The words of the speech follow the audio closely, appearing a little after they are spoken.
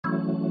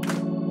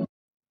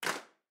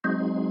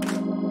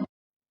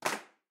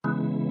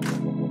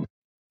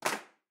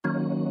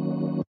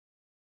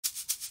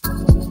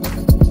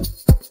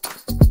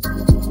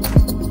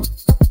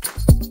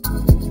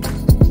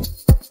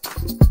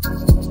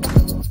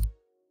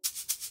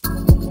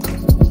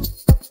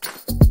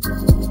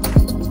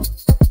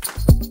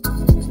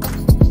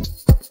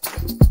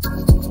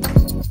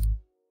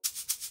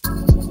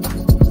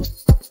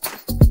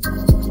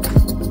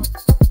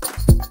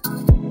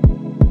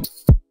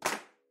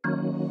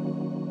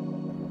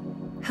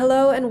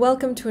Hello and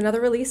welcome to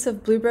another release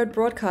of Bluebird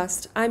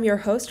Broadcast. I'm your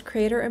host,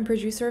 creator, and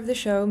producer of the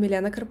show,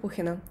 Milena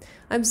Karpukhina.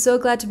 I'm so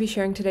glad to be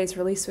sharing today's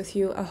release with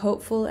you, a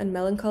hopeful and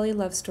melancholy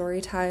love story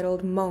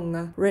titled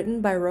Maunga, written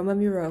by Romain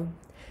Mereau.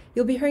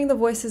 You'll be hearing the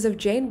voices of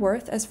Jane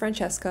Wirth as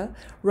Francesca,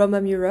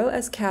 Romain Mereau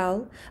as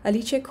Cal,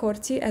 Alice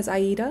Corti as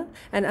Aida,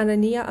 and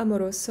Anania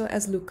Amoroso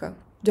as Luca.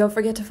 Don't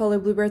forget to follow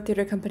Bluebird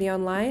Theatre Company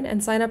online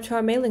and sign up to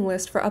our mailing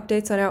list for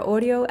updates on our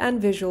audio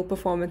and visual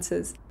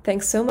performances.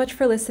 Thanks so much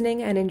for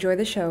listening and enjoy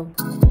the show.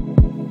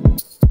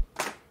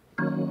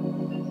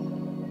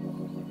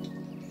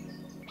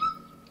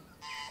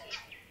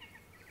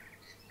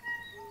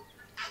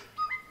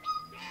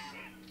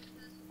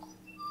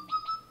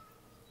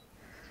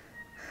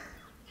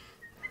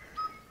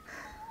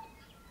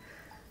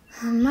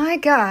 Oh my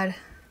god,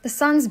 the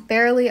sun's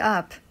barely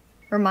up.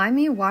 Remind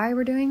me why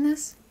we're doing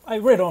this? I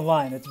read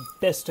online it's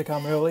best to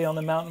come early on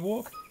the mountain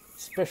walk,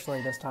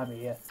 especially this time of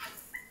year.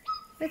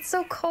 It's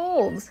so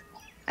cold.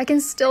 I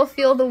can still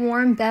feel the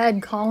warm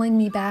bed calling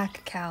me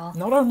back, Cal.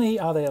 Not only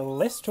are there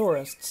less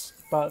tourists,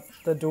 but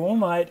the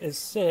Dolomite is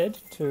said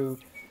to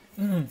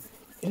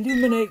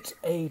illuminate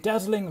a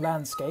dazzling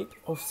landscape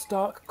of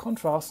stark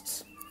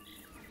contrasts.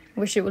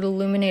 Wish it would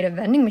illuminate a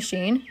vending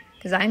machine,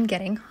 because I'm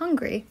getting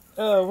hungry.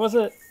 Was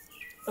it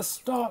a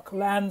stark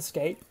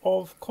landscape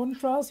of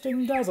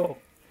contrasting dazzle?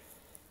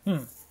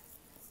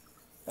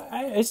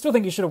 I still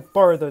think you should have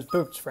borrowed those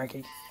boots,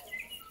 Frankie.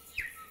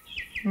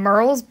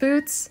 Merle's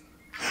boots?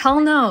 Hell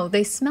no,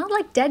 they smell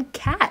like dead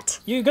cat.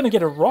 You're gonna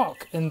get a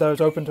rock in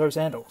those open-toe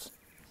sandals.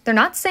 They're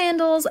not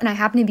sandals, and I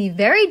happen to be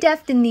very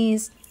deft in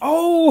these.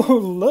 Oh,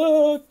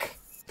 look!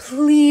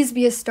 Please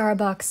be a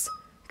Starbucks,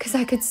 because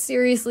I could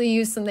seriously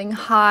use something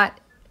hot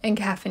and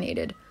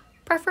caffeinated.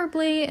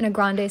 Preferably in a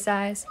grande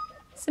size.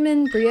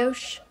 Cinnamon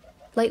brioche,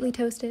 lightly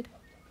toasted.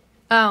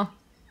 Oh,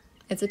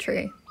 it's a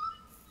tree.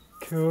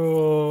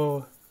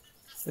 Cool.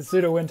 The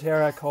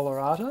Pseudowintera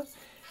colorata?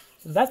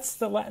 That's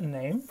the Latin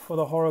name for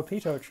the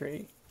horopito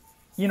tree.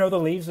 You know the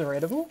leaves are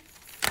edible?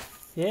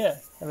 Yeah,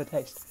 have a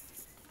taste.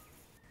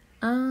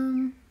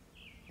 No?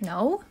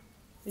 Are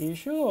you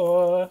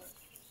sure?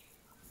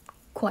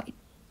 Quite.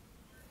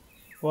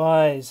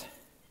 Wise.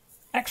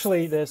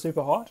 Actually, they're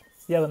super hot.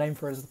 The other name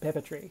for it is the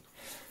pepper tree.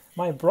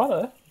 My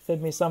brother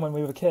fed me some when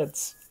we were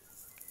kids.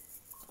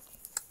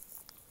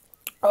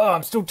 Oh,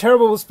 I'm still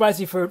terrible with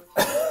spicy food.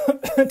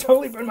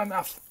 Totally burned my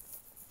mouth.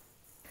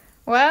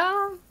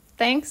 Well,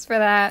 thanks for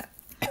that.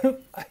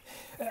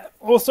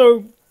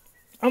 Also,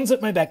 unzip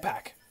my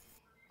backpack.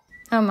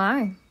 Oh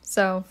my,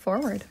 so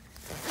forward.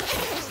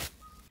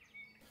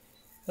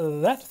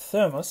 That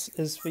thermos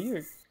is for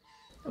you.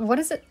 What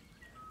is it?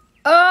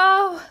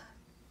 Oh,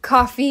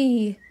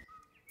 coffee.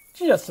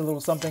 Just a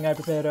little something I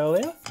prepared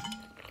earlier.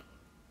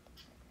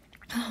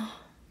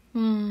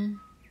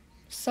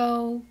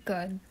 So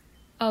good.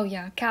 Oh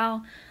yeah,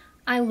 Cal,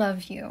 I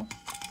love you.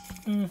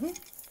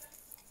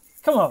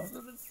 Come on,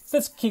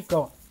 let's keep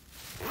going.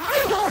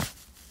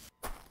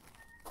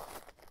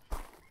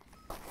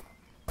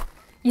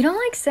 You don't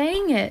like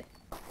saying it,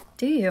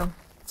 do you?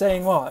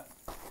 Saying what?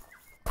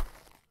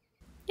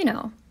 You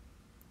know,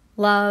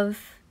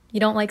 love. You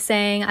don't like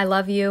saying I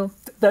love you.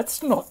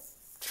 That's not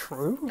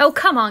true. Oh,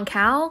 come on,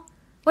 Cal.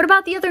 What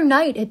about the other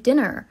night at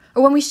dinner?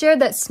 Or when we shared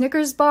that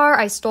Snickers bar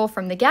I stole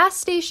from the gas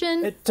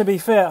station? To be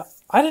fair,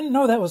 I didn't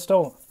know that was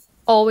stolen.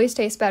 Always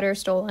tastes better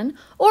stolen.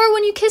 Or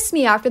when you kissed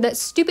me after that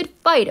stupid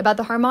fight about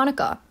the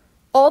harmonica.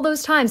 All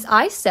those times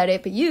I said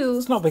it, but you...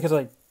 It's not because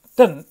I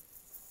didn't.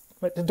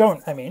 But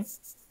don't, I mean.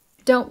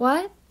 Don't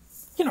what?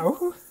 You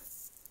know.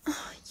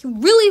 You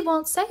really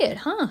won't say it,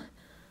 huh?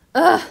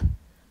 Ugh.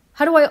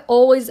 How do I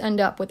always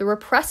end up with the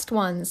repressed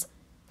ones?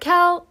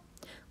 Cal,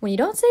 when you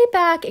don't say it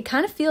back, it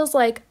kind of feels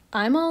like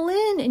I'm all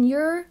in and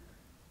you're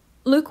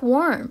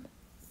lukewarm.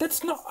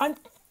 That's not...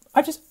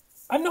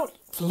 I'm not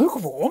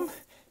lukewarm.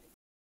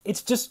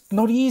 It's just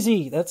not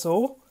easy, that's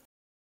all.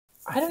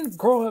 I didn't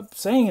grow up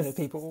saying it to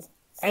people.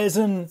 As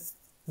in,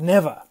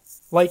 never.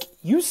 Like,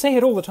 you say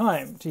it all the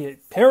time. To your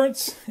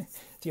parents,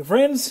 to your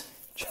friends,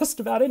 just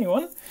about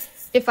anyone.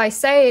 If I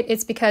say it,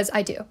 it's because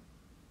I do.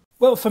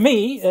 Well, for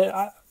me,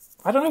 I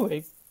don't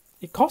know,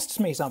 it costs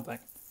me something.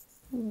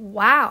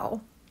 Wow.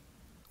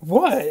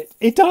 What?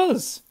 It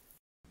does.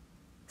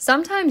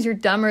 Sometimes you're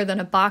dumber than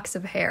a box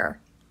of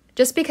hair.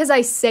 Just because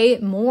I say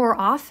it more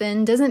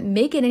often doesn't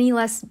make it any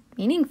less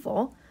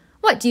meaningful.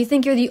 What, do you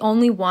think you're the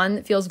only one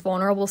that feels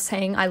vulnerable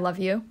saying I love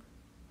you?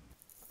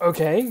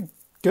 Okay,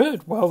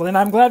 good. Well, then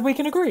I'm glad we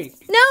can agree.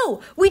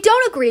 No, we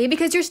don't agree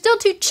because you're still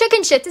too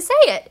chicken shit to say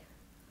it.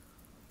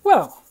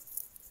 Well,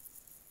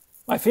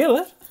 I feel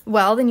it.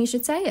 Well, then you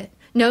should say it.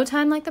 No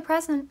time like the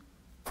present.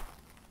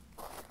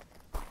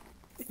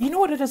 You know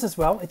what it is as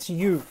well? It's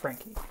you,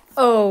 Frankie.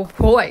 Oh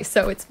boy,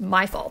 so it's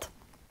my fault.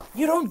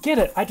 You don't get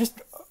it.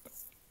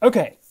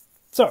 Okay,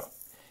 so,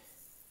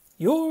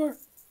 you're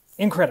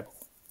incredible.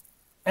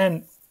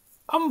 And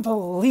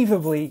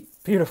unbelievably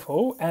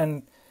beautiful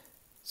and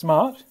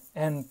smart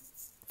and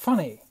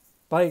funny.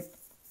 Like,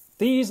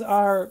 these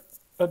are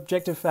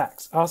objective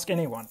facts. Ask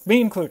anyone,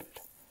 me included.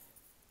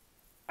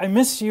 I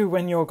miss you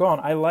when you're gone.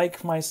 I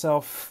like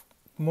myself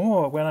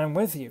more when I'm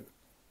with you.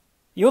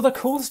 You're the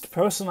coolest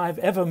person I've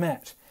ever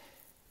met,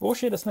 or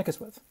shared a Snickers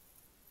with.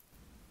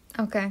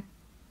 Okay.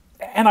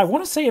 And I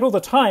want to say it all the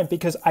time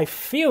because I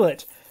feel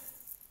it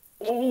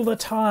all the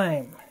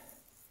time.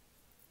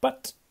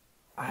 But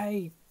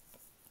I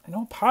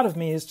know part of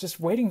me is just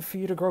waiting for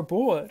you to grow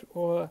bored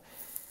or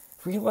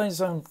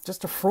realize I'm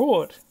just a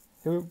fraud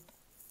who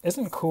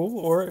isn't cool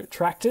or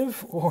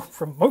attractive or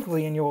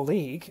remotely in your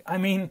league. I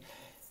mean,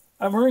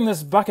 I'm wearing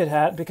this bucket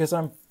hat because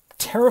I'm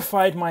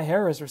terrified my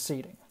hair is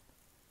receding.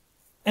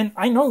 And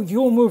I know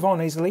you'll move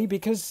on easily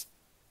because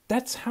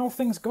that's how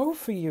things go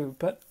for you,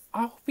 but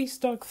I'll be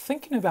stuck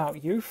thinking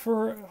about you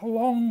for a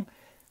long,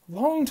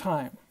 long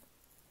time.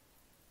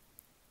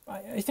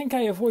 I think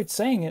I avoid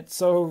saying it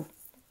so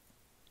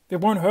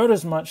it won't hurt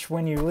as much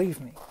when you leave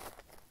me.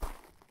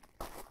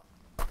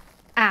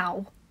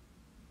 Ow.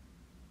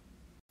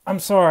 I'm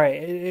sorry,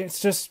 it's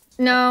just...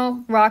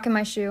 No, rock in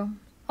my shoe.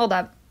 Hold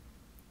up.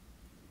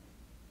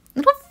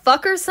 Little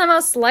fucker somehow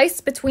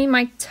sliced between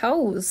my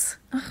toes.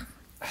 Ugh.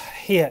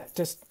 Here,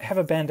 just have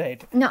a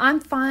band-aid. No,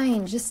 I'm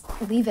fine. Just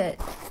leave it.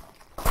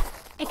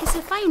 È che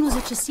se fai un uso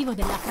eccessivo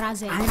della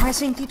frase Hai mai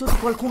sentito di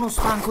qualcuno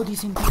stanco di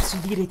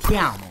sentirsi dire ti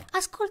amo?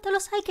 ascolta, lo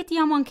sai che ti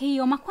amo anche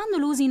io, ma quando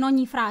lo usi in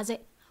ogni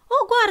frase.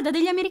 Oh, guarda,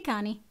 degli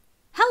americani.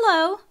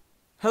 Hello.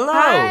 Hello!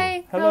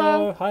 Hi.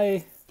 Hello,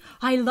 hi.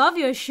 I love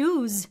your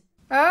shoes.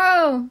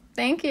 Oh,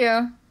 thank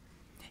you.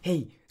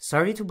 Hey,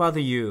 sorry to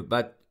bother you,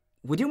 but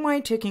would you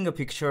mind taking a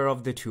picture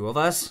of the two of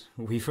us?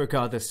 We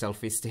forgot the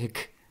selfie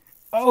stick.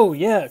 Oh,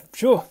 yeah,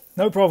 sure,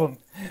 no problem.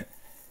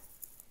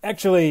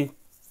 Actually,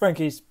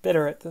 Frankie's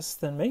better at this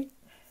than me.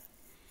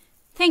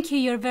 Thank you,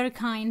 you're very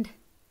kind.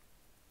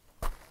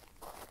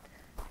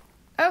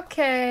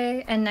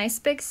 Okay, and nice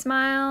big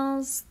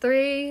smiles.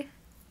 3,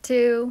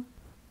 2,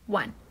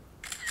 1.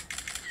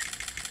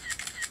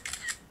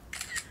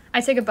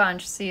 I take a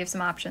bunch, so you have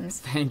some options.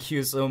 Thank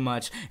you so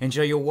much.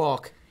 Enjoy your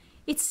walk.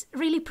 It's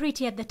really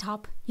pretty at the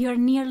top. You're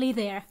nearly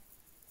there.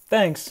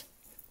 Thanks.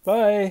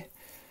 Bye.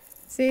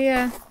 See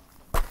ya.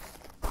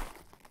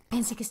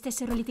 Pensi che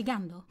stessero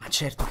litigando? Ma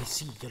certo che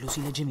sì, glielo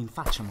si leggeva in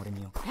faccia, amore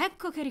mio.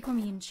 Ecco che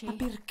ricominci. Ma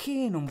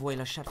perché non vuoi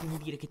lasciarmi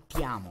dire che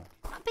ti amo?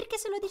 Ma perché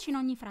se lo dici in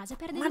ogni frase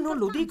perde Ma non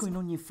lo l'importanza. dico in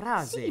ogni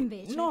frase. Sì,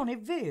 invece. Non è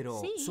vero.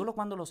 Sì. Solo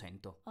quando lo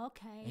sento.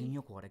 Ok. È il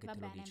mio cuore che Va te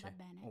bene, lo dice. va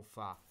bene. O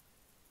fa.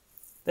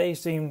 They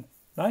seem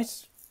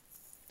nice.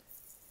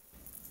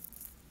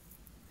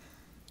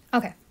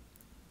 Okay.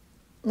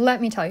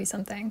 Let me tell you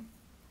something.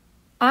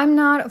 I'm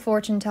not a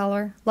fortune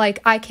teller. Like,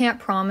 I can't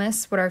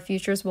promise what our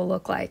futures will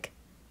look like.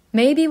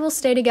 Maybe we'll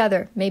stay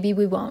together. Maybe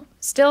we won't.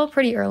 Still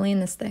pretty early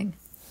in this thing.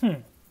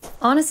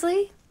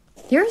 Honestly,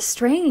 you're a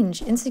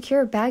strange,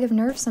 insecure bag of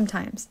nerves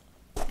sometimes.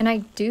 And I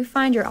do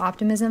find your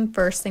optimism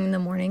first thing in the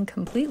morning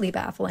completely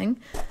baffling.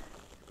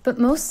 But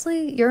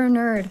mostly, you're a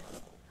nerd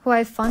who I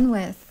have fun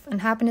with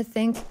and happen to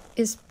think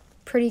is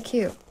pretty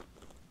cute.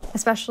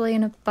 Especially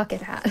in a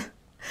bucket hat.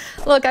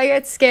 Look, I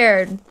get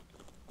scared.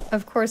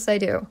 Of course I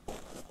do.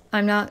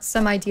 I'm not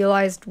some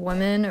idealized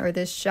woman or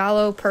this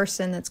shallow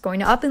person that's going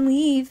to up and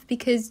leave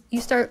because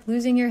you start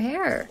losing your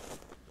hair.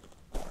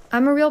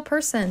 I'm a real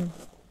person.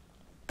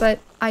 But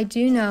I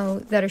do know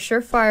that a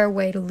surefire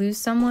way to lose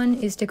someone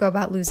is to go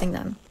about losing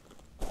them.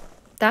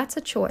 That's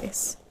a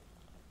choice.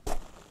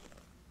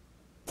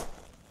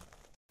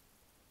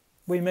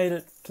 We made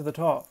it to the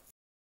top.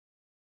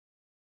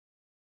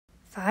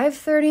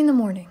 5:30 in the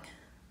morning.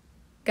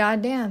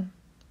 Goddamn.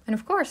 And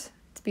of course,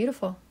 it's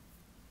beautiful.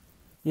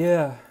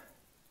 Yeah.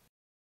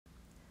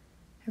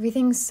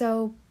 Everything's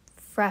so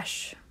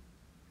fresh.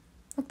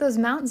 Look, those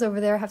mountains over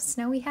there have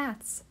snowy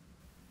hats.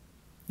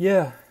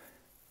 Yeah.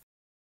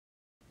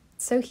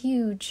 It's so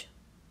huge.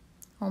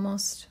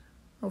 Almost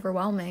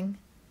overwhelming.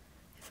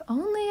 If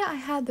only I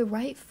had the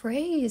right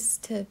phrase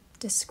to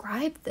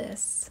describe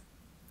this.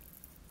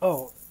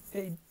 Oh,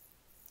 a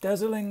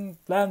dazzling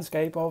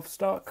landscape of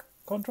stark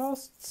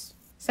contrasts?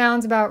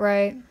 Sounds about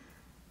right.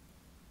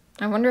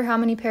 I wonder how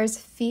many pairs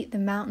of feet the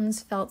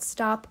mountains felt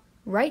stop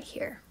right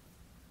here.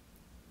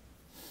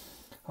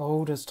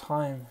 Old as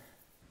time.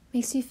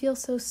 Makes you feel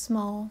so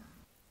small.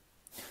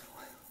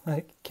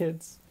 Like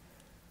kids.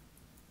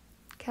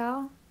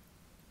 Cal?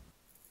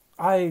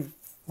 I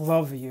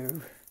love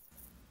you.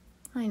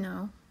 I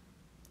know.